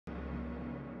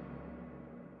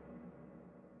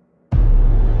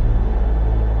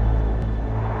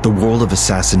world of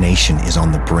assassination is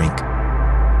on the brink.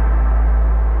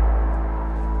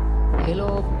 Hello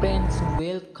friends,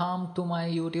 welcome to my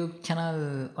YouTube channel.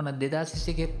 On a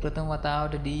 2021 ප්‍රථම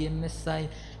වතාවට DMSI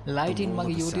lighting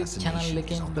මගේ YouTube channel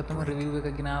එකෙන් ප්‍රථම review එක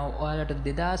ගෙනාවා. ඔයාලට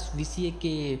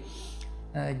 2021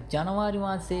 ජනවාරි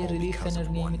මාසයේ රිලීස් වෙන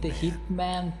නියමිත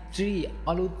Hitman 3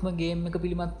 අලුත්ම ගේම් එක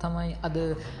පිළිබඳ තමයි අද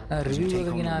රිවිව් එක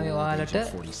ගෙනාවේ ඔයාලට.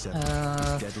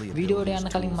 වීඩියෝට යන්න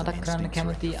කලින් මතක් කරන්න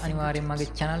කැමති අනිවාර්යෙන් මගේ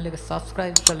channel එක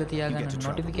subscribe කරලා තියාගන්න,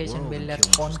 notification bell එක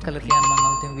on කරලා තියන්න. මම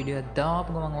අලුතෙන් වීඩියෝ එකක්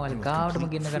දාපු ගමන් ඔයාලා ගාවටම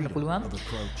ගෙන්න ගන්න පුළුවන්.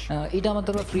 ඊට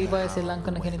අමතරව free fire සෙල්ලම්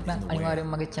කරන කෙනෙක් නම්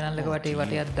අනිවාර්යෙන් මගේ channel එක වටේ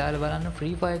වටයක් දාලා බලන්න.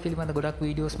 free fire පිළිබඳ ගොඩක්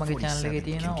වීඩියෝස් මගේ channel එකේ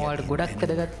තියෙනවා. ඔයාලට ගොඩක්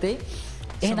වැදගත්යි.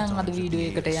 එහෙනම් අද වීඩියෝ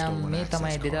එකට යම්. මේ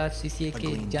තමයි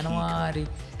 2021 ජනවාරි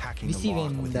 20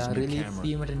 වෙනිදා රිලීස්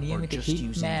වීමට නියමිත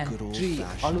Hitman 3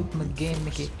 අලුත්ම ගේම්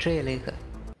එකේ ට්‍රේලර් එක.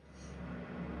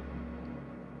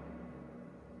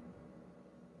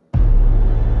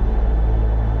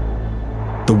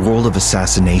 The world of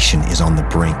assassination is on the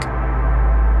brink.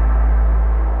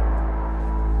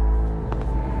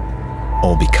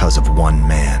 All because of one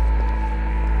man.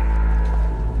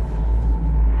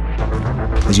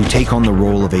 As you take on the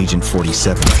role of Agent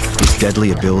 47, his deadly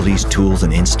abilities, tools,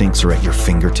 and instincts are at your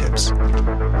fingertips.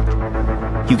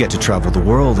 You get to travel the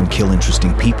world and kill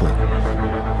interesting people,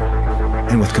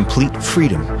 and with complete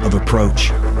freedom of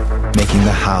approach, making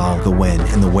the how, the when,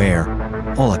 and the where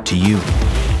all up to you.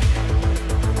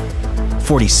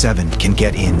 47 can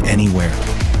get in anywhere,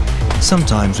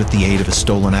 sometimes with the aid of a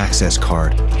stolen access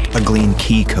card, a glean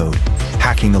key code,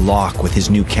 hacking the lock with his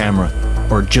new camera,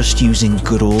 or just using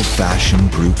good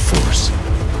old-fashioned brute force.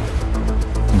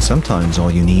 And sometimes all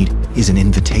you need is an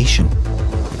invitation.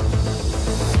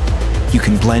 You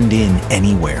can blend in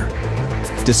anywhere.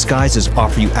 Disguises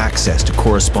offer you access to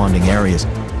corresponding areas,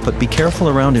 but be careful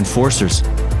around enforcers.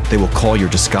 They will call your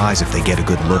disguise if they get a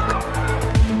good look.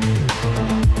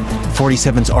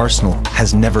 47's arsenal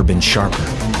has never been sharper,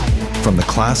 from the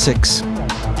classics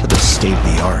to the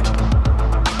state-of-the-art.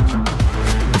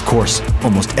 Of course,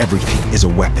 almost everything is a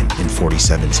weapon in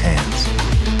 47's hands.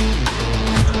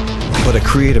 But a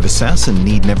creative assassin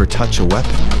need never touch a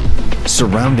weapon.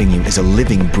 Surrounding you is a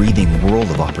living, breathing world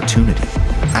of opportunity.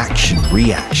 Action,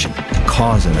 reaction,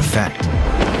 cause and effect.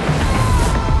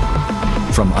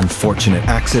 From unfortunate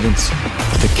accidents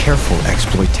to careful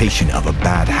exploitation of a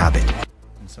bad habit.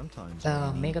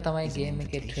 මේක තමයි game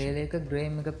එකේ trailer එක.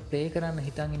 Game එක play කරන්න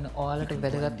හිතන් ඉන්න ඔයාලට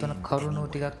වැදගත් වෙන කරුණු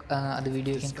ටිකක් අද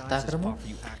වීඩියෝ එකෙන් කතා කරමු.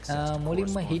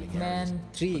 මුලින්ම Hitman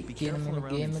 3 කියන මේ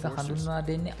ගේම් එක හඳුන්වා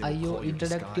දෙන්නේ IO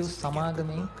ඉන්ටරැක්ටිව්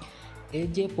සමාගමෙන්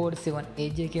AJ47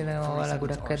 AJ කියලා ඔයාලා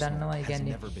ගොඩක් අය දන්නවා. ඒ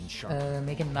කියන්නේ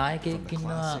මේකේ නායකයෙක්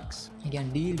ඉන්නවා. ඒ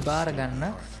කියන්නේ ඩීල් බාර ගන්න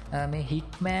මේ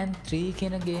Hitman 3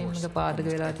 කියන ගේම් එක පාදක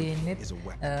වෙලා තියෙන්නේ.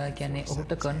 කියන්නේ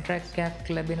ඔහුට කොන්ට්‍රැක්ට්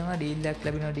එකක් ලැබෙනවා, ඩීල් එකක්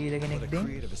ලැබෙනවා ඩීල් කෙනෙක්ගෙන්.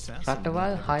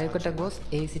 රටවල් 6කට ගොස්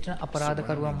ඒ සිටින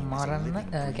අපරාධකරුවන් මරන්න.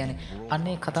 කියන්නේ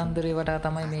අනේ කතන්දරේ වටා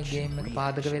තමයි මේ ගේම් එක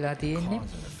පාදක වෙලා තියෙන්නේ.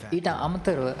 ඊට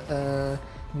අමතරව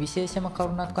විශේෂම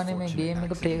කරුණක් වන්නේ මේ ගේම්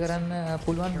එක ප්ලේ කරන්න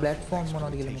පුළුවන් ප්ලැට්ෆෝම්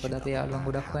මොනවද කියලා. මොකද අපේ යාළුවන්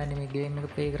ගොඩක් හොයන්නේ මේ ගේම් එක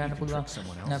ප්ලේ කරන්න පුළුවන්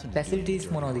ෆැසිලිටිස්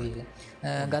මොනවද කියලා.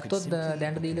 ගත්තොත්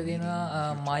දැනට දීලා තියෙනවා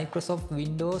Microsoft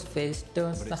Windows,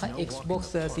 PlayStation සහ Xbox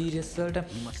Series වලට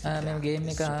මේ ගේම්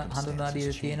එක හඳුන්වා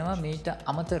දීලා තියෙනවා. මේට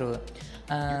අමතරව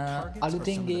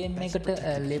අලුතෙන් ගේම් එකට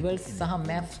levels සහ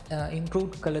maps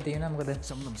improve කරලා තියෙනවා. මොකද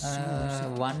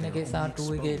 1 එකේ සහ 2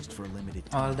 එකේ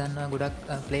ඔයාලා දන්නවා ගොඩක්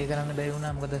ප්ලේ කරන්න බැරි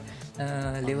වුණා. මොකද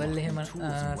level එහෙම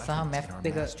සහ map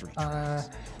එක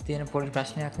තියෙන පොඩි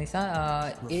ප්‍රශ්නයක් නිසා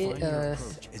ඒ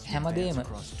හැමදේම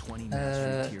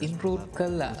improve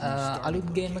කළා. අලුත්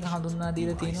ගේම් එක හඳුන්වා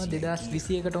දීලා තියෙනවා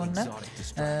 2021ට ඔන්න.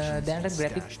 දැනට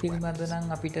graphics පිළිබඳව නම්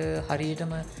අපිට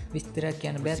හරියටම විස්තරයක්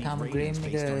කියන්න බෑ. තාම ගේම්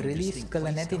එක රිලීස්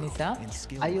කරලා නැති නිසා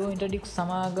IO ඉන්ටරැක්ටිව්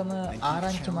සමාගම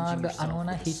ආරංචි මාර්ග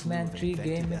අනුවන Hitman 3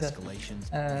 ගේම් එක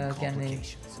කියන්නේ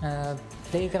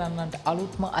ප්ලේ කරන්නට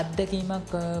අලුත්ම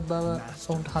අත්දැකීමක් බව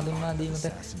උන්ට හඳුන්වා දීමට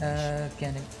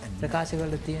කියන්නේ ප්‍රකාශ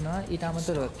කරලා තියෙනවා. ඊට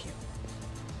අමතරව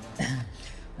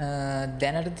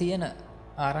දැනට තියෙන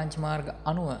ආරංචි මාර්ග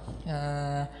අනුව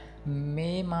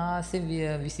මේ මාසේ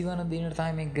 20 වන දිනට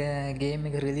තමයි මේ ගේම්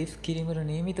එක රිලීස් කිරීමට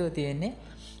නියමිතව තියෙන්නේ.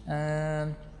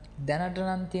 දැනට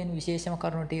නම් තියෙන විශේෂම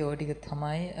කරුණු ටික ඔය ටික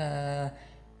තමයි.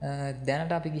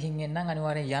 දැනට අපි ගිහින් එන්නම්.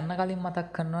 අනිවාර්යෙන් යන්න කලින් මතක්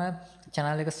කරනවා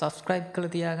channel එක subscribe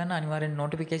කරලා තියාගන්න. අනිවාර්යෙන්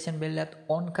notification bell එකත්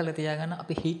on කරලා තියාගන්න.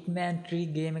 අපි Hitman 3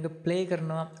 game එක play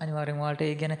කරනවා. අනිවාර්යෙන් ඔයාලට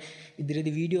ඒ ගැන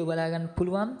ඉදිරියේදී වීඩියෝ බලා ගන්න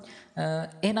පුළුවන්.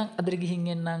 එහෙනම් අද ගිහින්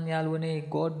එන්නම් යාළුවනේ.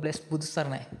 God bless. බුදු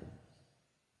සරණයි.